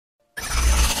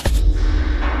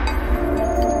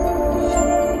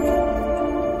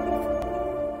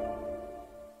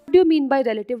you mean by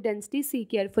relative density? See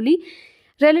carefully.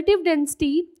 Relative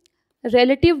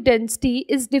density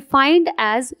is defined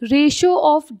as ratio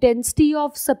of density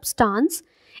of substance.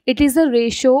 It is a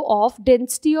ratio of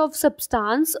density of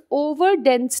substance over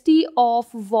density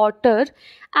of water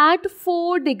at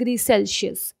 4 degrees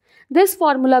Celsius. This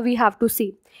formula we have to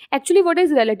see. Actually, what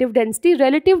is relative density?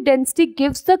 Relative density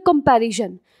gives the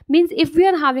comparison. Means if we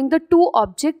are having the two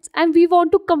objects and we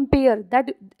want to compare that,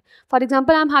 for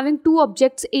example, I am having two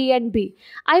objects A and B.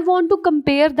 I want to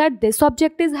compare that this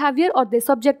object is heavier or this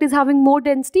object is having more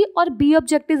density or B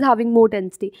object is having more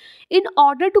density. In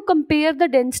order to compare the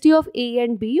density of A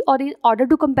and B, or in order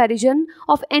to comparison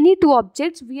of any two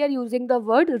objects, we are using the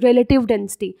word relative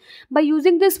density. By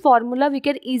using this formula, we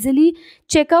can easily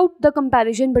check out the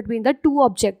comparison between the two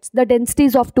objects, the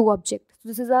densities of two objects.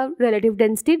 This is a relative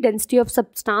density, density of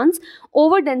substance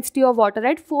over density of water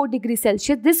at 4 degrees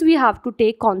Celsius. This we have to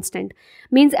take constant.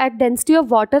 Means at density of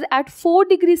water at 4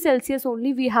 degrees Celsius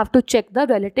only we have to check the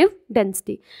relative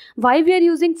density. Why we are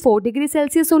using 4 degrees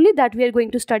Celsius only, that we are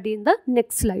going to study in the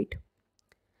next slide.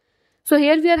 So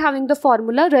here we are having the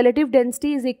formula, relative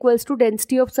density is equals to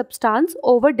density of substance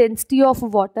over density of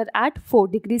water at 4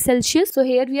 degrees Celsius. So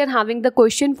here we are having the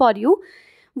question for you.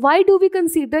 Why do we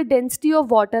consider density of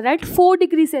water at 4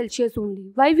 degrees Celsius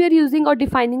only? Why we are using or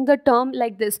defining the term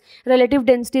like this? Relative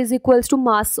density is equals to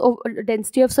mass of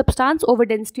density of substance over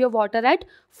density of water at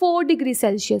 4 degrees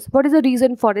Celsius. What is the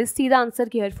reason for this? See the answer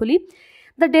carefully.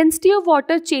 The density of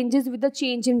water changes with the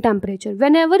change in temperature.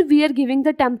 Whenever we are giving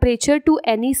the temperature to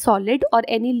any solid or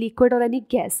any liquid or any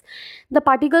gas, the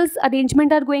particles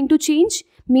arrangement are going to change.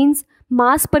 Means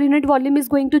mass per unit volume is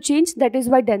going to change. That is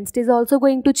why density is also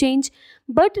going to change.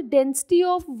 But density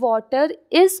of water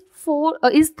is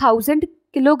 1000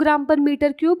 kilogram per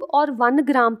meter cube or 1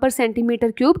 gram per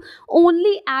centimeter cube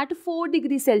only at 4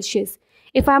 degrees Celsius.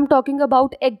 If I am talking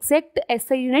about exact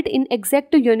SI unit in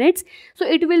exact units, so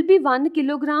it will be 1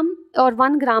 kilogram or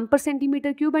 1 gram per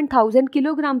centimeter cube and 1000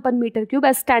 kilogram per meter cube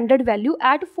as standard value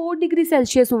at 4 degrees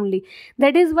Celsius only.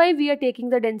 That is why we are taking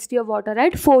the density of water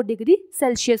at 4 degrees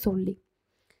Celsius only.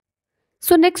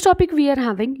 So next topic we are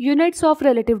having units of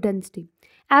relative density.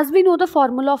 As we know the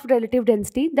formula of relative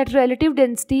density, that relative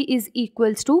density is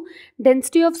equals to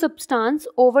density of substance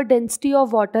over density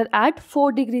of water at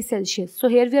 4 degrees Celsius. So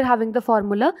here we are having the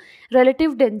formula,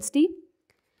 relative density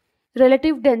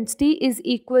is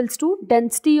equals to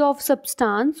density of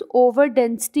substance over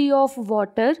density of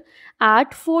water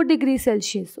at 4 degrees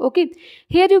Celsius. Okay,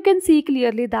 here you can see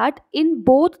clearly that in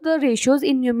both the ratios,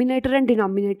 in numerator and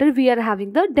denominator, we are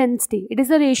having the density. It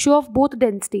is a ratio of both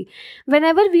density.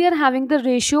 Whenever we are having the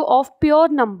ratio of pure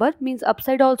number, means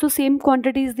upside also same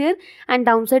quantity is there and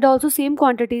downside also same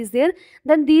quantity is there,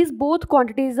 then these both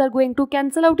quantities are going to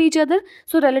cancel out each other.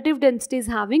 So relative density is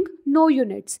having no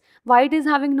units. Why it is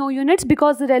having no units?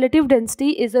 Because the relative density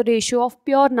is a ratio of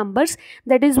pure numbers.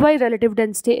 That is why relative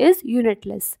density is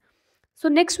unitless. So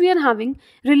next we are having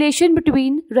relation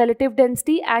between relative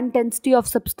density and density of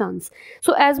substance.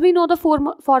 So as we know the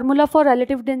formula for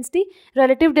relative density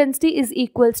is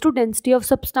equals to density of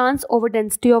substance over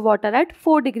density of water at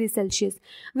 4 degrees Celsius.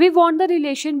 We want the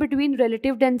relation between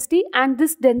relative density and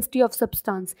this density of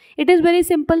substance. It is very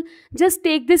simple. Just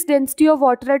take this density of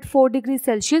water at 4 degrees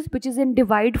Celsius, which is in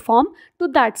divide form, to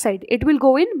that side. It will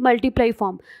go in multiply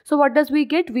form. So what does we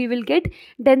get? We will get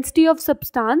density of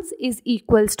substance is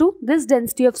equals to this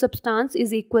density of substance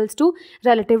is equals to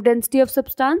relative density of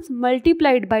substance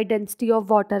multiplied by density of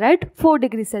water at 4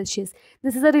 degrees Celsius.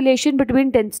 This is a relation between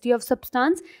density of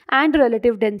substance and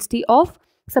relative density of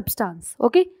substance.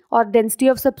 Okay, or density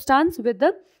of substance with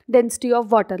the density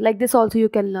of water. Like this also you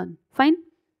can learn. Fine.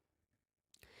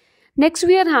 Next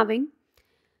we are having,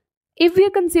 if we are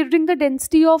considering the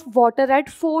density of water at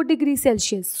 4 degrees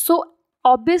Celsius. So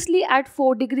obviously at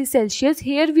 4 degrees Celsius,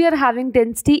 here we are having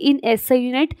density in SI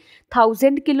unit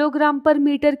 1000 kilogram per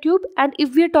meter cube, and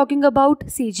if we are talking about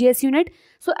CGS unit,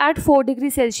 so at 4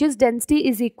 degrees Celsius density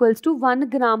is equals to 1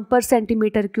 gram per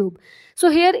centimeter cube. So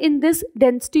here in this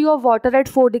density of water at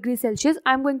 4 degrees Celsius,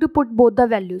 I am going to put both the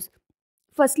values.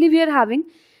 Firstly we are having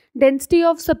density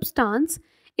of substance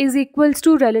is equals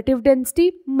to relative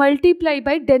density multiplied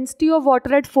by density of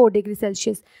water at 4 degrees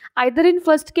Celsius. Either in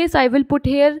first case I will put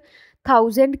here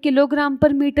 1000 kilogram per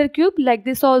meter cube, like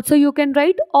this also you can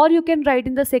write, or you can write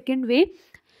in the second way,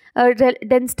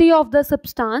 density of the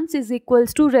substance is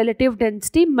equals to relative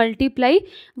density multiply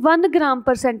 1 gram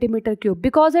per centimeter cube,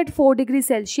 because at 4 degrees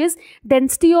Celsius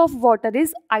density of water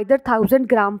is either 1000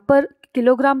 gram per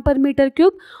kilogram per meter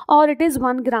cube or it is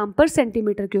 1 gram per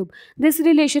centimeter cube. This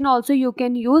relation also you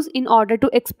can use in order to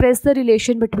express the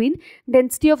relation between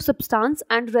density of substance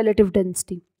and relative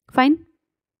density. Fine.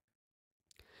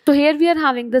 So here we are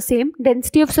having the same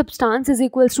density of substance is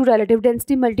equals to relative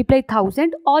density multiply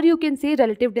 1000, or you can say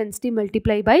relative density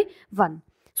multiply by 1.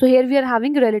 So here we are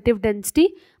having relative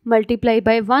density multiply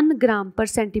by 1 gram per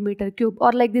centimeter cube,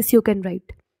 or like this you can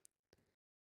write.